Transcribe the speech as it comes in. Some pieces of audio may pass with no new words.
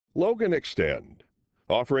Logan Xtend,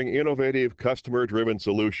 offering innovative customer-driven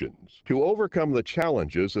solutions to overcome the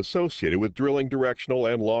challenges associated with drilling directional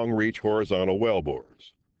and long-reach horizontal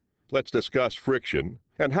wellbores. Let's discuss friction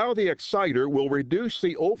and how the Xciter will reduce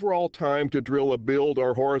the overall time to drill a build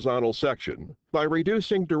or horizontal section by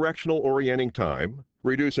reducing directional orienting time,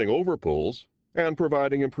 reducing overpulls, and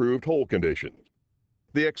providing improved hole conditions.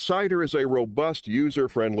 The Xciter is a robust,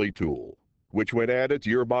 user-friendly tool, which when added to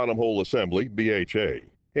your bottom hole assembly, BHA,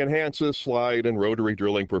 enhances slide and rotary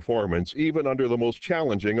drilling performance even under the most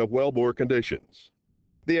challenging of wellbore conditions.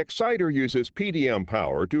 The Xciter uses PDM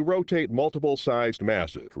power to rotate multiple-sized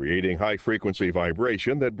masses, creating high-frequency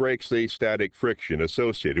vibration that breaks the static friction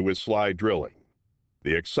associated with slide drilling.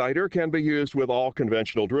 The Xciter can be used with all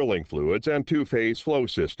conventional drilling fluids and two-phase flow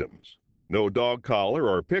systems. No dog collar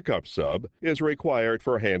or pickup sub is required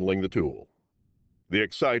for handling the tool. The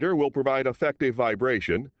Xciter will provide effective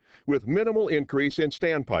vibration with minimal increase in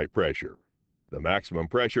standpipe pressure. The maximum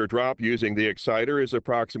pressure drop using the Xciter is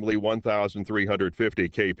approximately 1,350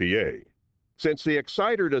 kPa. Since the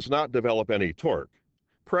Xciter does not develop any torque,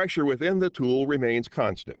 pressure within the tool remains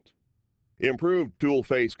constant. Improved tool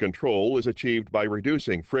face control is achieved by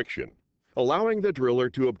reducing friction, allowing the driller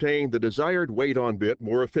to obtain the desired weight on bit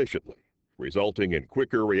more efficiently, resulting in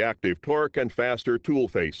quicker reactive torque and faster tool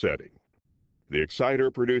face setting. The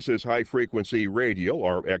Xciter produces high-frequency radial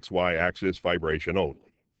or XY axis vibration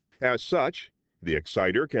only. As such, the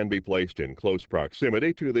Xciter can be placed in close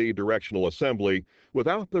proximity to the directional assembly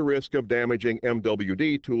without the risk of damaging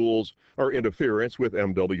MWD tools or interference with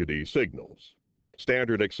MWD signals.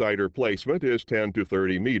 Standard Xciter placement is 10 to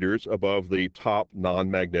 30 meters above the top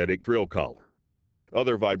non-magnetic drill collar.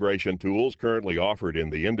 Other vibration tools currently offered in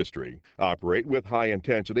the industry operate with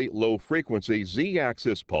high-intensity, low-frequency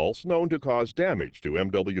Z-axis pulse known to cause damage to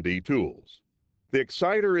MWD tools. The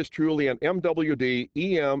Xciter is truly an MWD,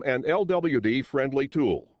 EM, and LWD-friendly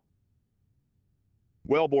tool.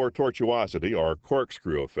 Wellbore tortuosity, or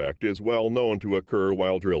corkscrew effect, is well known to occur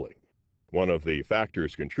while drilling. One of the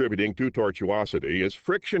factors contributing to tortuosity is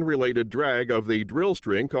friction-related drag of the drill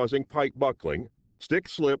string causing pipe buckling, stick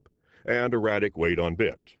slip, and erratic weight on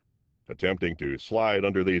bit. Attempting to slide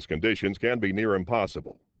under these conditions can be near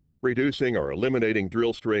impossible. Reducing or eliminating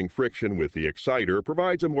drill string friction with the Xciter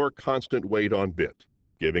provides a more constant weight on bit,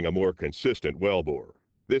 giving a more consistent wellbore.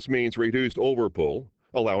 This means reduced overpull,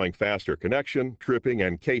 allowing faster connection, tripping,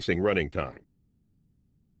 and casing running time.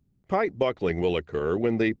 Pipe buckling will occur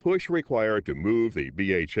when the push required to move the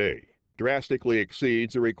BHA drastically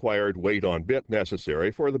exceeds the required weight on bit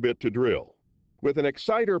necessary for the bit to drill. With an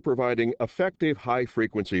Xciter providing effective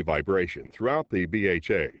high-frequency vibration throughout the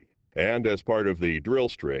BHA, and as part of the drill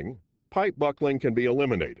string, pipe buckling can be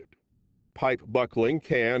eliminated. Pipe buckling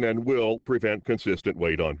can and will prevent consistent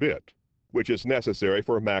weight on bit, which is necessary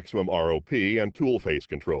for maximum ROP and tool face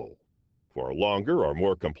control. For longer or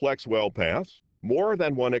more complex well paths, more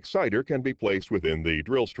than one Xciter can be placed within the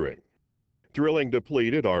drill string. Drilling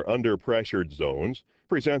depleted or under-pressured zones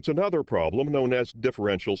presents another problem known as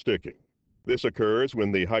differential sticking. This occurs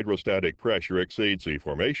when the hydrostatic pressure exceeds the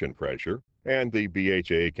formation pressure, and the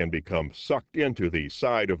BHA can become sucked into the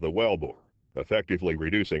side of the wellbore, effectively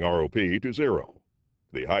reducing ROP to zero.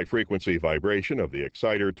 The high-frequency vibration of the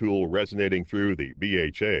Xciter tool resonating through the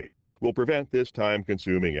BHA will prevent this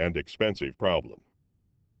time-consuming and expensive problem.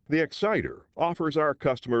 The Xciter offers our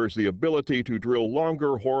customers the ability to drill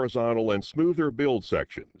longer horizontal and smoother build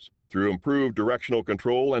sections through improved directional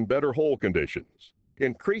control and better hole conditions,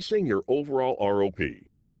 increasing your overall ROP.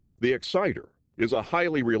 The Xciter is a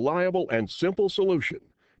highly reliable and simple solution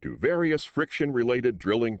to various friction-related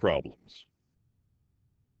drilling problems.